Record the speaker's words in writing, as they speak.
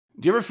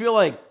Do you ever feel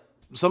like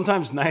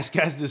sometimes nice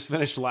guys just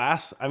finish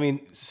last? I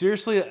mean,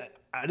 seriously,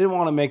 I didn't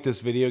want to make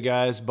this video,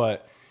 guys,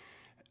 but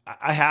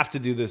I have to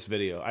do this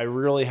video. I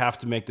really have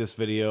to make this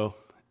video.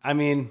 I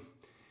mean,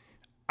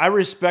 I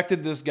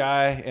respected this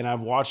guy and I've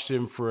watched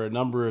him for a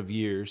number of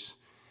years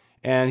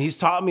and he's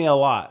taught me a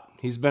lot.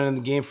 He's been in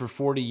the game for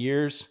 40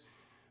 years.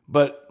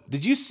 But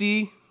did you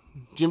see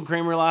Jim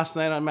Cramer last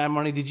night on Mad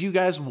Money? Did you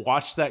guys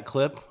watch that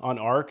clip on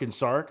Ark and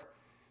SARK?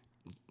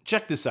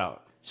 Check this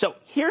out. So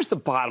here's the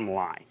bottom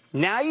line.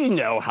 Now you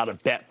know how to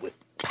bet with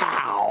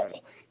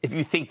Powell if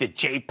you think that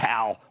Jay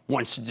Powell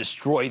wants to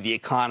destroy the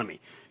economy.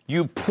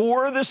 You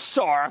pour the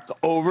SARK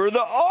over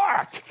the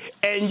Ark,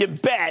 and you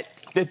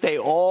bet that they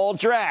all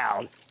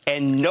drown,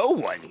 and no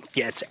one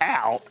gets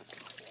out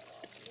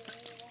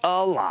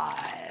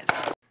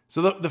alive.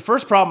 So the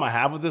first problem I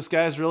have with this,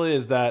 guys, really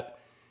is that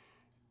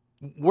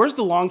where's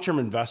the long-term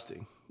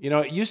investing? You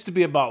know, it used to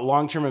be about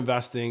long-term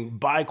investing,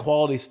 buy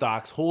quality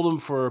stocks, hold them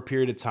for a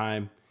period of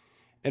time,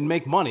 and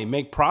make money,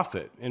 make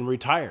profit, and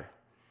retire.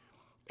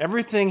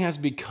 Everything has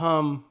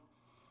become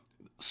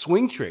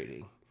swing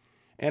trading.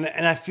 And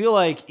I feel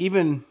like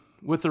even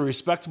with the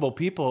respectable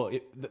people,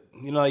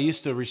 you know, I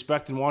used to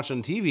respect and watch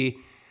on TV,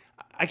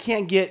 I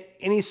can't get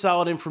any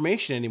solid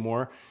information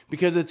anymore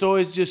because it's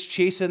always just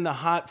chasing the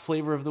hot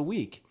flavor of the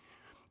week.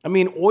 I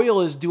mean,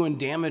 oil is doing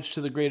damage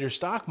to the greater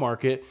stock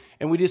market,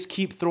 and we just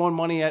keep throwing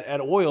money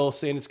at oil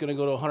saying it's going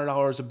to go to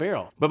 $100 a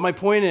barrel. But my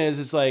point is,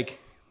 it's like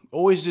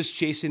always just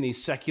chasing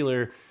these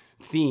secular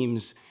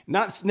themes,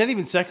 not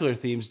even secular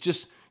themes,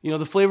 just, you know,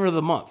 the flavor of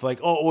the month. Like,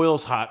 oh,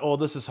 oil's hot. Oh,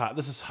 this is hot.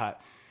 This is hot.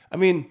 I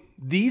mean,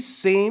 these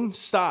same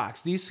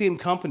stocks, these same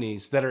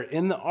companies that are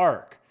in the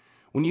Ark,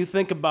 when you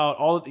think about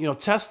all, you know,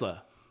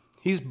 Tesla,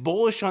 he's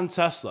bullish on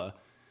Tesla,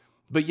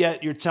 but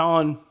yet you're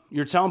telling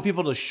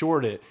people to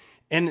short it,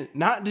 and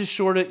not just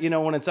short it, you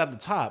know, when it's at the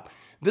top.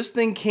 This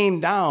thing came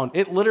down.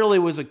 It literally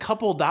was a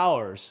couple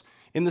dollars.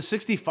 In the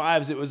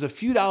 65s, it was a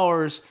few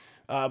dollars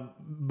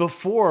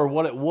before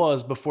what it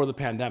was before the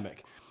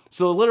pandemic.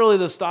 So literally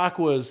the stock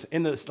was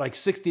in this like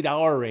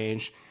 $60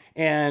 range,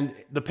 and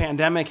the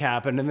pandemic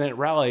happened, and then it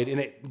rallied, and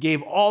it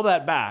gave all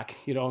that back,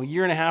 you know, a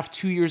year and a half,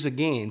 2 years of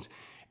gains.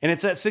 And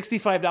it's at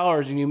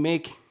 $65, and you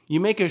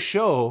make a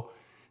show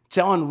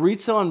telling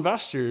retail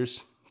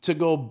investors to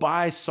go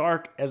buy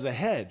SARK as a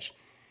hedge.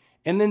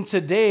 And then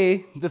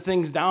today, the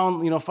thing's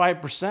down, you know,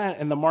 5%,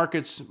 and the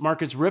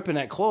market's ripping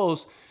at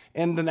close,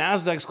 and the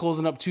Nasdaq's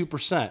closing up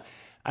 2%.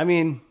 I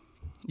mean,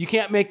 you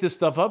can't make this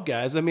stuff up,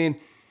 guys. I mean,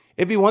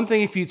 it'd be one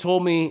thing if you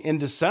told me in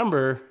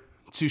December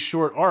to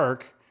short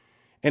Ark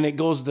and it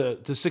goes to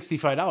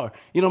 $65.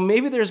 You know,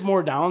 maybe there's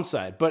more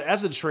downside, but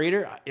as a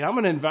trader, I'm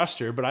an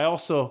investor, but I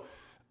also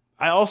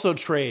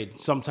trade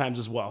sometimes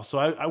as well. So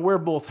I wear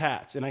both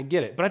hats, and I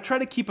get it, but I try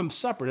to keep them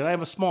separate, and I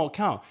have a small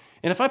account.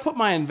 And if I put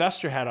my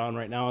investor hat on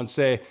right now and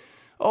say,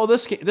 oh,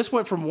 this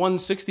went from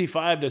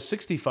 165 to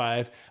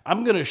 65,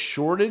 I'm going to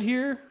short it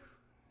here.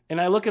 And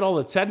I look at all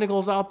the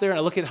technicals out there and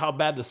I look at how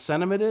bad the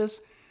sentiment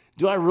is.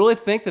 Do I really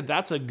think that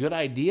that's a good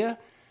idea?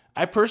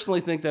 I personally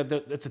think that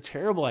that's a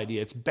terrible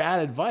idea. It's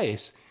bad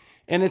advice.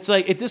 And it's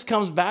like, it just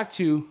comes back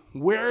to,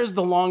 where is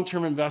the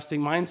long-term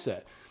investing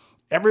mindset?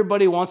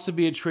 Everybody wants to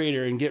be a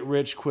trader and get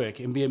rich quick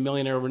and be a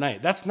millionaire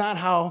overnight. That's not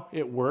how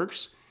it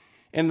works.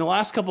 In the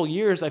last couple of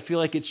years, I feel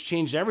like it's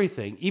changed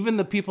everything. Even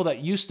the people that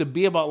used to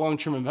be about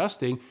long-term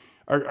investing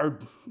are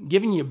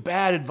giving you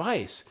bad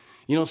advice.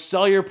 You know,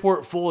 sell your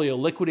portfolio,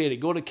 liquidate it,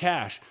 go to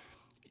cash.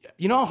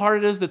 You know how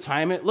hard it is to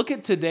time it? Look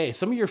at today.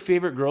 Some of your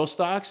favorite growth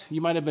stocks, you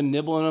might have been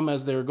nibbling them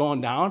as they were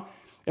going down.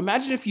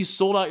 Imagine if you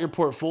sold out your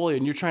portfolio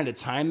and you're trying to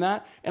time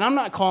that. And I'm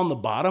not calling the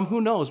bottom.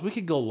 Who knows? We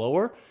could go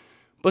lower.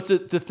 But to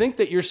think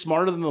that you're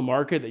smarter than the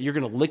market, that you're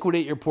going to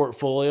liquidate your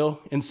portfolio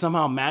and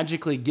somehow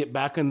magically get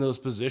back in those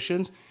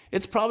positions,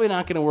 it's probably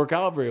not going to work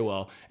out very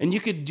well. And you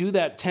could do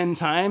that 10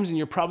 times and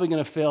you're probably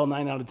going to fail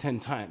 9 out of 10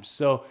 times.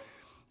 So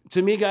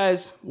to me,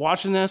 guys,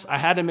 watching this, I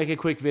had to make a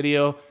quick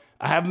video.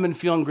 I haven't been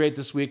feeling great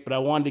this week, but I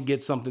wanted to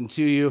get something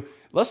to you.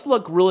 Let's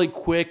look really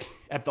quick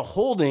at the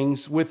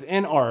holdings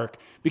within Ark,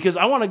 because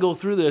I want to go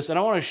through this and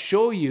I want to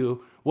show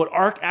you what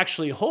Ark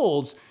actually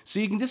holds so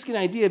you can just get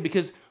an idea,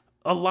 because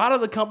a lot of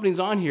the companies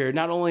on here,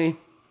 not only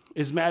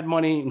is Mad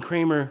Money and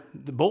Cramer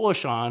the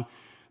bullish on,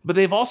 but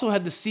they've also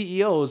had the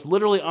CEOs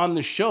literally on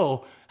the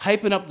show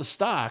hyping up the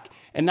stock.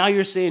 And now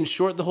you're saying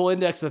short the whole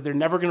index, that they're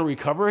never going to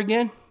recover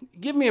again?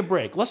 Give me a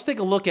break. Let's take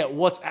a look at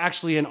what's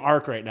actually in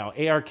Ark right now,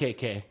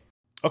 ARKK.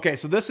 Okay,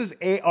 so this is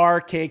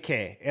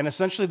ARKK, and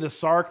essentially the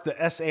SARK, the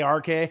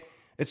SARK,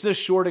 it's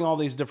just shorting all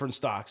these different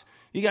stocks.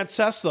 You got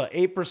Tesla,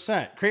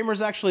 8%.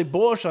 Cramer's actually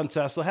bullish on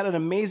Tesla, had an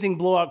amazing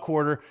blowout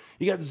quarter.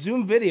 You got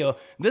Zoom Video.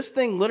 This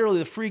thing, literally,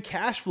 the free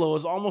cash flow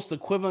is almost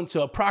equivalent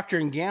to a Procter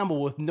 &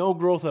 Gamble with no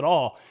growth at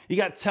all. You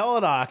got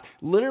TDOC,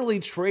 literally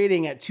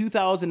trading at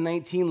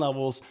 2019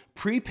 levels,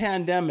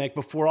 pre-pandemic,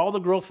 before all the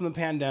growth from the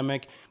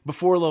pandemic,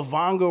 before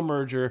Livongo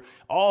merger,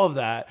 all of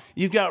that.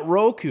 You've got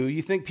ROKU.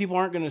 You think people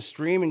aren't going to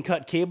stream and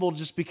cut cable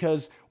just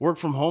because work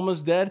from home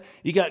is dead?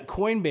 You got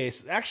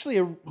Coinbase. Actually,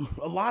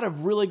 a lot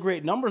of really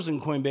great numbers in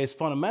Coinbase,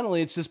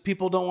 fundamentally. It's just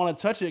people don't want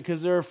to touch it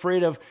because they're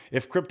afraid of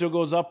if crypto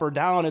goes up or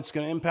down, it's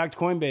going to impact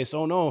Coinbase.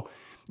 Oh no.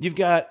 You've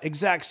got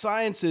Exact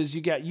Sciences,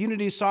 you got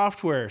Unity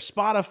Software,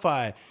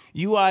 Spotify,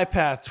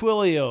 UiPath,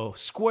 Twilio,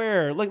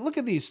 Square. Like, look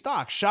at these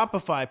stocks: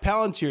 Shopify,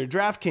 Palantir,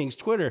 DraftKings,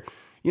 Twitter.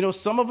 You know,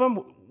 some of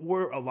them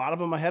were, a lot of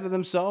them ahead of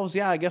themselves.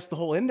 Yeah, I guess the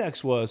whole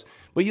index was.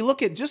 But you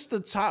look at just the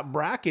top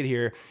bracket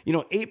here, you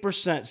know, 8%,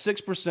 6%,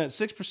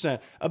 6%.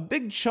 A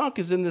big chunk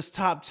is in this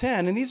top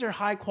 10. And these are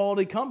high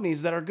quality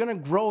companies that are going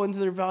to grow into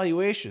their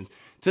valuations.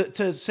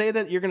 To say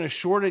that you're going to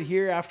short it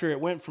here after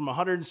it went from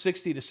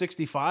 160 to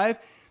 65,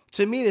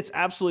 to me, it's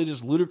absolutely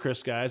just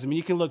ludicrous, guys. I mean,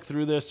 you can look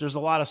through this. There's a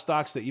lot of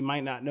stocks that you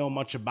might not know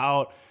much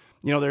about.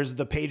 You know, there's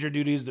the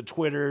PagerDuties, the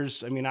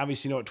Twitters. I mean,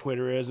 obviously you know what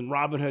Twitter is. And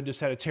Robinhood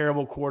just had a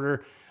terrible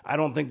quarter. I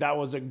don't think that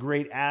was a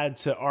great add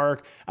to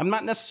Ark. I'm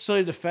not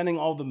necessarily defending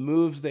all the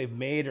moves they've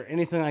made or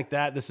anything like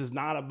that. This is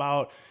not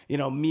about, you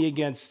know, me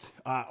against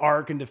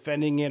Ark and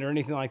defending it or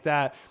anything like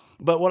that.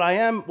 But what I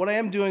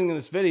am doing in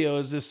this video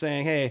is just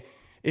saying, hey,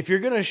 if you're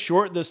going to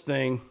short this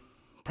thing,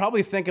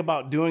 probably think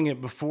about doing it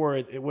before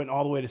it went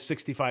all the way to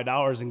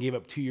 $65 and gave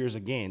up 2 years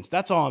of gains.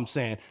 That's all I'm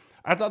saying.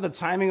 I thought the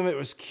timing of it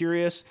was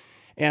curious.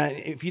 And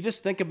if you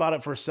just think about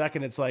it for a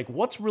second, it's like,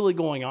 what's really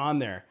going on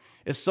there?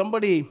 Is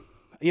somebody,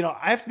 you know,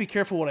 I have to be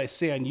careful what I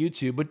say on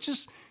YouTube, but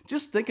just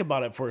think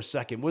about it for a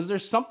second. Was there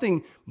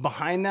something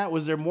behind that?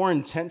 Was there more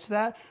intent to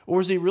that? Or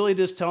was he really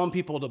just telling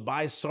people to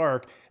buy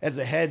SARK as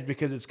a hedge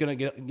because it's going to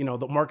get, you know,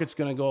 the market's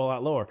going to go a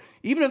lot lower?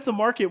 Even if the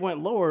market went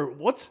lower,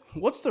 what's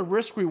the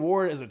risk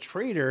reward as a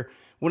trader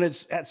when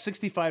it's at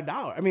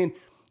 $65? I mean,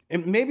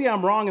 and maybe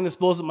I'm wrong and this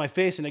blows up my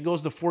face and it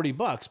goes to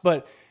 $40,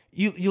 but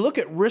you look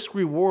at risk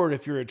reward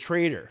if you're a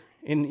trader.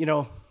 And, you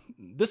know,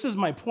 this is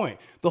my point.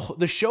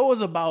 The show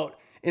is about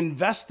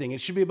investing.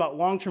 It should be about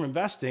long-term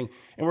investing.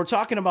 And we're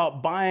talking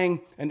about buying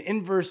an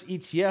inverse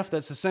ETF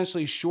that's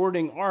essentially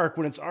shorting ARK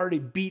when it's already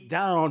beat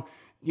down,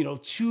 you know,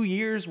 2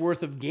 years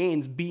worth of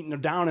gains beaten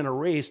down and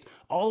erased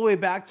all the way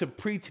back to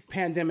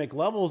pre-pandemic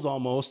levels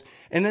almost.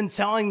 And then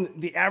telling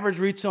the average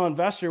retail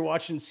investor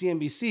watching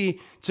CNBC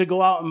to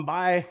go out and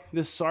buy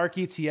this SARK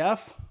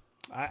ETF.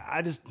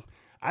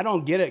 I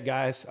don't get it,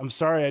 guys. I'm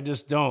sorry, I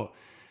just don't.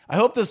 I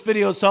hope this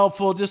video is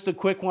helpful. Just a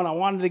quick one. I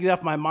wanted to get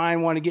off my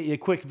mind, wanted to get you a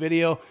quick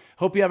video.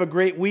 Hope you have a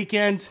great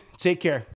weekend. Take care.